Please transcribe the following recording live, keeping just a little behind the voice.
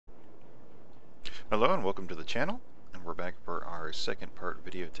Hello and welcome to the channel, and we're back for our second part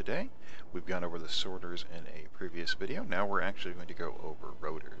video today. We've gone over the sorters in a previous video. Now we're actually going to go over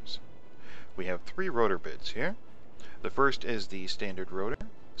rotors. We have three rotor bits here. The first is the standard rotor,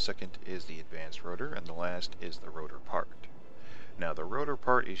 second is the advanced rotor, and the last is the rotor part. Now the rotor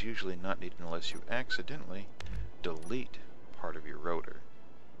part is usually not needed unless you accidentally delete part of your rotor.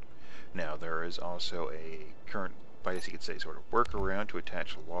 Now there is also a current, I guess you could say, sort of workaround to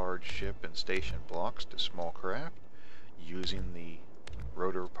attach large ship and station blocks to small craft using the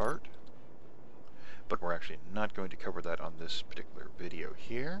rotor part, but we're actually not going to cover that on this particular video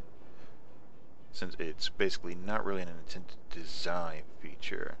here, since it's basically not really an intended design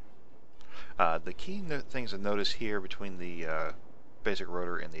feature. The key things to notice here between the basic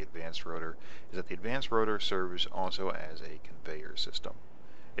rotor and the advanced rotor is that the advanced rotor serves also as a conveyor system.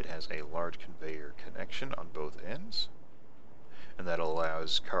 It has a large conveyor connection on both ends, and that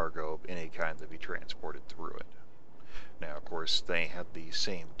allows cargo of any kind to be transported through it. Now, of course, they have the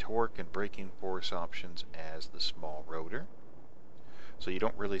same torque and braking force options as the small rotor, so you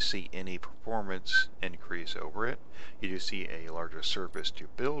don't really see any performance increase over it. You do see a larger surface to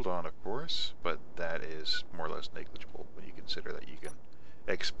build on, of course, but that is more or less negligible when you consider that you can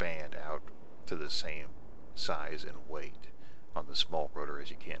expand out to the same size and weight on the small rotor as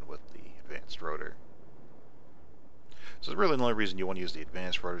you can with the advanced rotor. So really the only reason you want to use the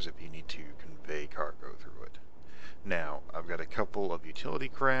advanced rotor is if you need to convey cargo through it. Now, I've got a couple of utility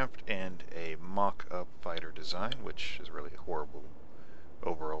craft and a mock-up fighter design, which is really a horrible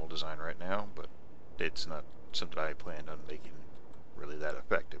overall design right now, but it's not something I planned on making really that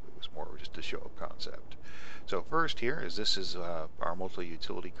effective. It was more just a show of concept. So first here is this is our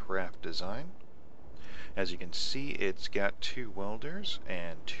multi-utility craft design. As you can see, it's got two welders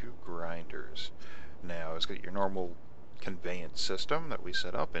and two grinders. Now, it's got your normal conveyance system that we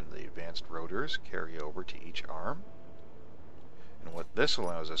set up, and the advanced rotors carry over to each arm. And what this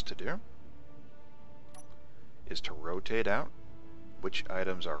allows us to do is to rotate out which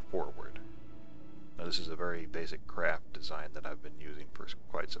items are forward. Now, this is a very basic craft design that I've been using for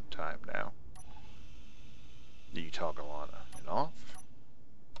quite some time now. You toggle on and off.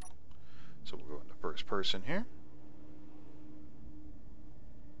 So we'll go into first person here.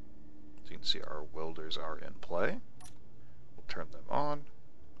 So you can see our welders are in play. We'll turn them on,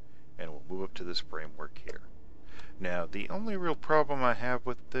 and we'll move up to this framework here. Now, the only real problem I have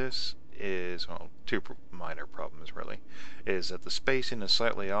with this is, well, two minor problems really, is that the spacing is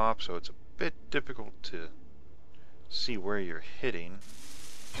slightly off, so it's a bit difficult to see where you're hitting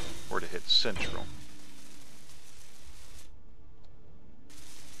or to hit central.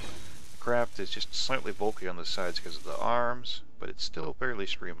 Craft is just slightly bulky on the sides because of the arms, but it's still fairly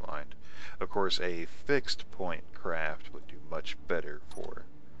streamlined. Of course, a fixed point craft would do much better for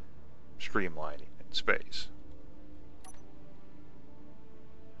streamlining in space.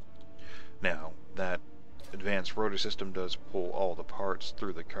 Now, that advanced rotor system does pull all the parts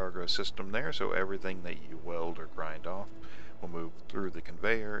through the cargo system there, so everything that you weld or grind off will move through the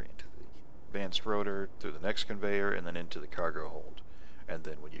conveyor into the advanced rotor, through the next conveyor, and then into the cargo hold. And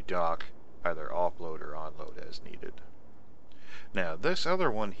then when you dock, either offload or onload as needed. Now, this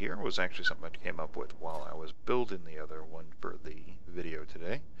other one here was actually something I came up with while I was building the other one for the video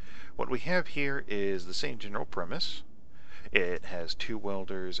today. What we have here is the same general premise. It has two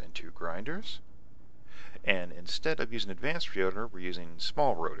welders and two grinders, and instead of using advanced rotor, we're using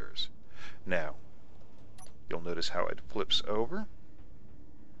small rotors. Now, you'll notice how it flips over,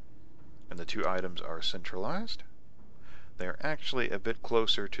 and the two items are centralized. They're actually a bit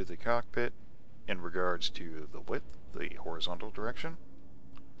closer to the cockpit in regards to the width, the horizontal direction.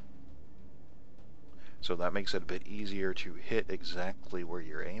 So that makes it a bit easier to hit exactly where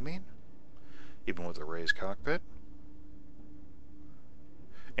you're aiming, even with a raised cockpit.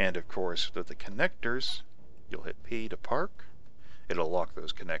 And of course, with the connectors, you'll hit P to park. It'll lock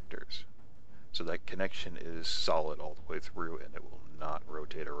those connectors. So that connection is solid all the way through, and it will not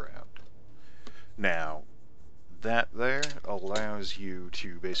rotate around. Now, that there allows you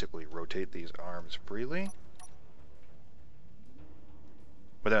to basically rotate these arms freely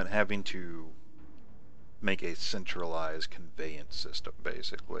without having to make a centralized conveyance system,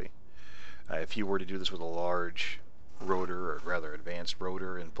 basically. If you were to do this with a large rotor, or rather advanced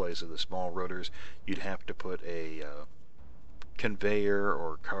rotor, in place of the small rotors, you'd have to put a conveyor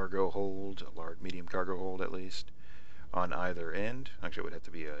or cargo hold, a large medium cargo hold at least, on either end. Actually, it would have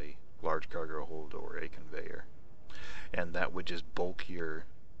to be a large cargo hold or a conveyor. And that would just bulk your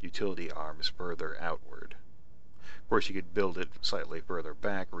utility arms further outward. Of course, you could build it slightly further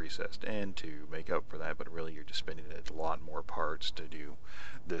back, recessed in, to make up for that, but really you're just spending a lot more parts to do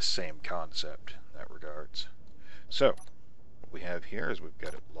this same concept that regards. So, what we have here is we've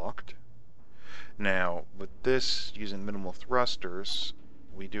got it locked. Now, with this, using minimal thrusters,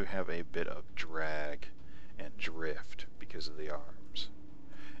 we do have a bit of drag and drift because of the arms.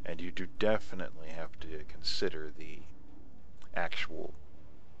 And you do definitely have to consider the actual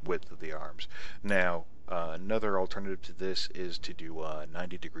width of the arms. Now, another alternative to this is to do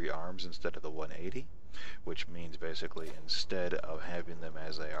 90-degree arms instead of the 180, which means basically instead of having them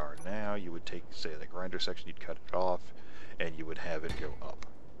as they are now, you would take, say, the grinder section, you'd cut it off, and you would have it go up.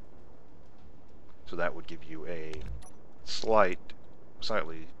 So that would give you a slightly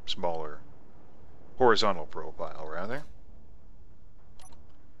smaller horizontal profile, rather.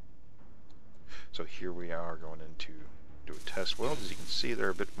 So here we are going into do a test weld. As you can see, they're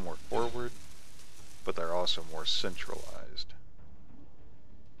a bit more forward, but they're also more centralized.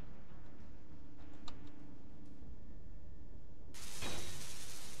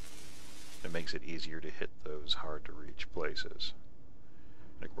 It makes it easier to hit those hard-to-reach places.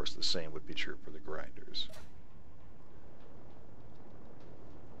 And of course, the same would be true for the grinders.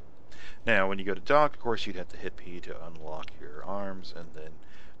 Now, when you go to dock, of course, you'd have to hit P to unlock your arms, and then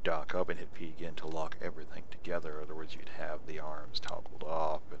dock up and hit P again to lock everything together. In other words, you'd have the arms toggled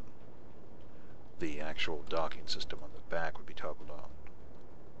off, and the actual docking system on the back would be toggled on.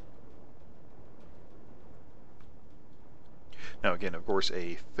 Now, again, of course,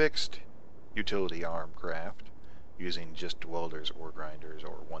 a fixed utility arm craft using just welders or grinders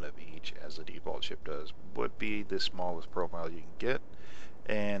or one of each, as the default ship does, would be the smallest profile you can get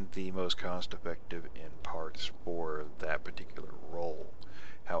and the most cost-effective in parts for that particular role.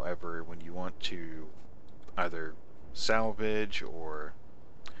 However, when you want to either salvage or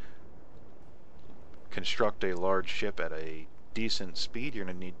construct a large ship at a decent speed, you're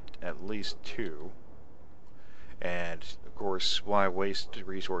going to need at least two. And, of course, why waste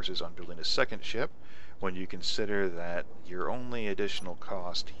resources on building a second ship when you consider that your only additional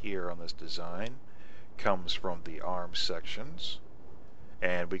cost here on this design comes from the arm sections,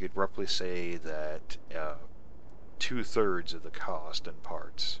 and we could roughly say that 2/3 of the cost and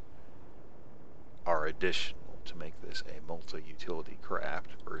parts are additional to make this a multi-utility craft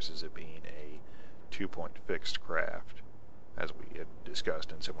versus it being a 2-point fixed craft, as we had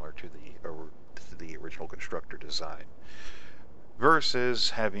discussed and similar to the original constructor design, versus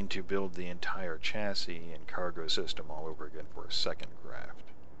having to build the entire chassis and cargo system all over again for a second craft.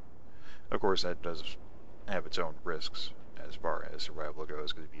 Of course, that does have its own risks as far as survival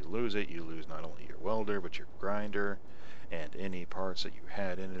goes, because if you lose it, you lose not only your welder, but your grinder, and any parts that you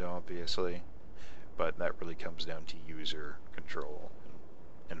had in it, obviously. But that really comes down to user control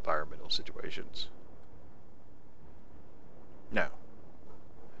and environmental situations. Now,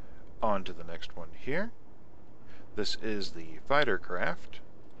 on to the next one here. This is the fighter craft,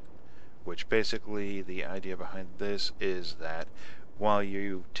 which basically the idea behind this is that while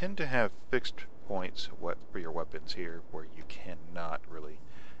you tend to have fixed points for your weapons here, where you cannot really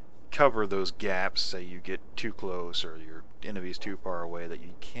cover those gaps, say you get too close or your enemy's too far away that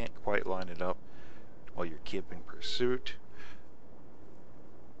you can't quite line it up while you're keeping pursuit.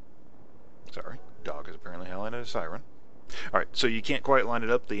 Sorry, dog is apparently howling at a siren. Alright, so you can't quite line it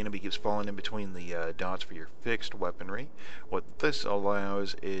up, the enemy keeps falling in between the dots for your fixed weaponry. What this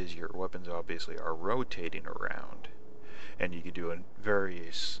allows is your weapons obviously are rotating around, and you can do in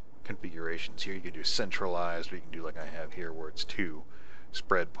various configurations here. You can do centralized, or you can do like I have here where it's 2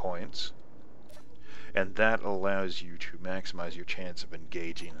 spread points, and that allows you to maximize your chance of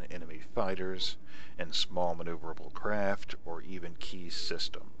engaging enemy fighters and small maneuverable craft or even key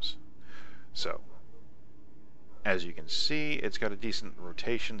systems. So, as you can see, it's got a decent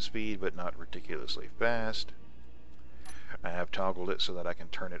rotation speed, but not ridiculously fast. I have toggled it so that I can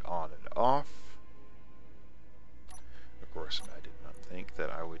turn it on and off. Of course, I did not think that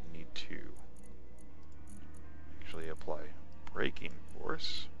I would need to actually apply braking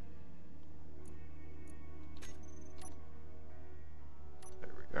force. There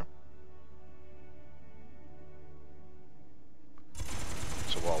we go.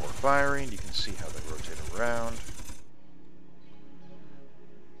 So while we're firing, you can see how they rotate around.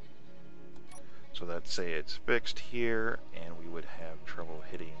 So let's say it's fixed here, and we would have trouble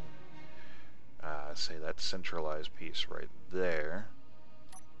hitting, say, that centralized piece right there.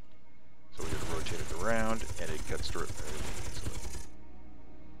 So we just rotate it around, and it cuts through it very easily.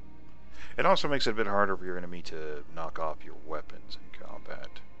 It also makes it a bit harder for your enemy to knock off your weapons in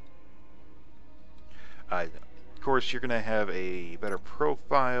combat. Of course, you're going to have a better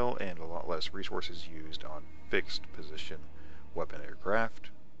profile and a lot less resources used on fixed position weapon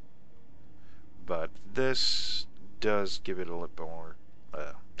aircraft. But this does give it a little more,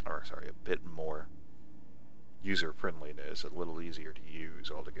 a bit more user friendliness, a little easier to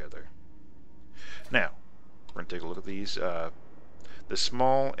use altogether. Now, we're going to take a look at these. The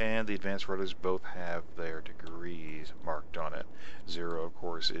small and the advanced rotors both have their degrees marked on it. 0, of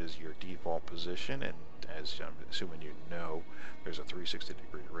course, is your default position, and as I'm assuming you know, there's a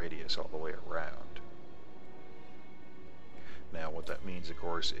 360-degree radius all the way around. Now, what that means, of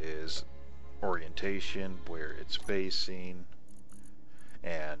course, is orientation, where it's facing,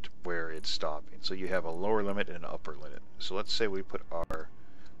 and where it's stopping. So you have a lower limit and an upper limit. So let's say we put our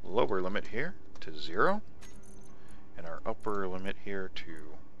lower limit here to 0, and our upper limit here to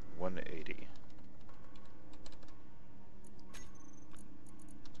 180.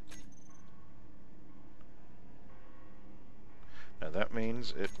 Now that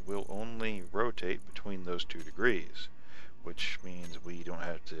means it will only rotate between those 2 degrees, which means we don't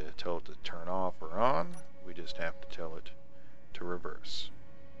have to tell it to turn off or on, we just have to tell it to reverse.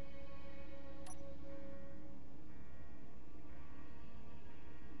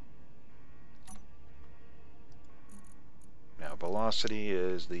 Now velocity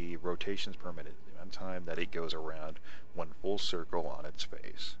is the rotations per minute, the amount of time that it goes around one full circle on its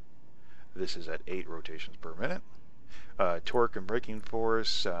face. This is at 8 rotations per minute. Torque and braking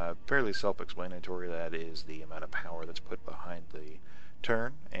force, fairly self-explanatory. That is the amount of power that's put behind the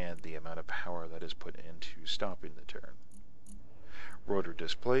turn and the amount of power that is put into stopping the turn. Rotor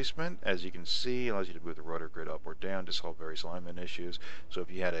displacement, as you can see, allows you to move the rotor grid up or down to solve various alignment issues. So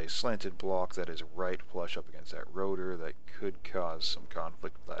if you had a slanted block that is right flush up against that rotor, that could cause some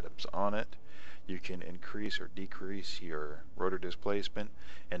conflict with items on it. You can increase or decrease your rotor displacement,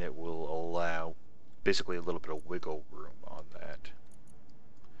 and it will allow basically a little bit of wiggle room on that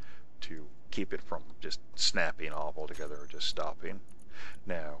to keep it from just snapping off altogether or just stopping.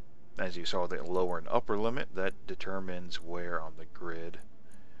 Now, as you saw, the lower and upper limit, that determines where on the grid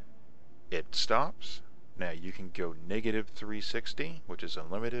it stops. Now you can go negative 360, which is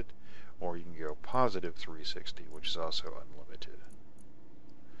unlimited, or you can go positive 360, which is also unlimited.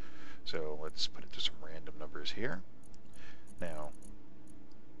 So let's put it to some random numbers here. Now,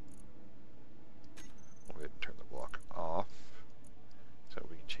 we'll go ahead and turn the block off so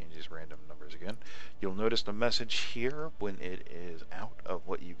we can change these random numbers again. You'll notice the message here when it is out of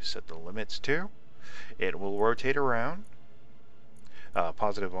what you've set the limits to. It will rotate around.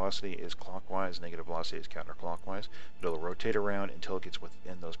 Positive velocity is clockwise, negative velocity is counterclockwise. It'll rotate around until it gets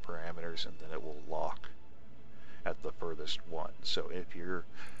within those parameters, and then it will lock at the furthest one. So if your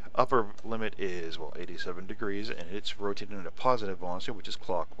upper limit is, well, 87 degrees, and it's rotating at a positive velocity, which is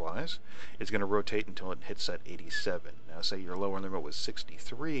clockwise, it's going to rotate until it hits that 87. Now say your lower limit was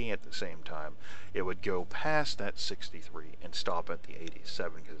 63 at the same time, it would go past that 63 and stop at the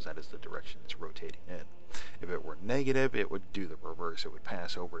 87, because that is the direction it's rotating in. If it were negative, it would do the reverse. It would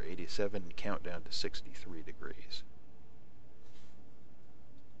pass over 87 and count down to 63 degrees.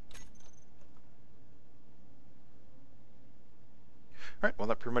 Alright, well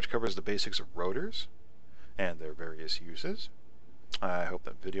that pretty much covers the basics of rotors and their various uses. I hope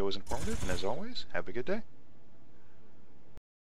that video was informative, and as always, have a good day.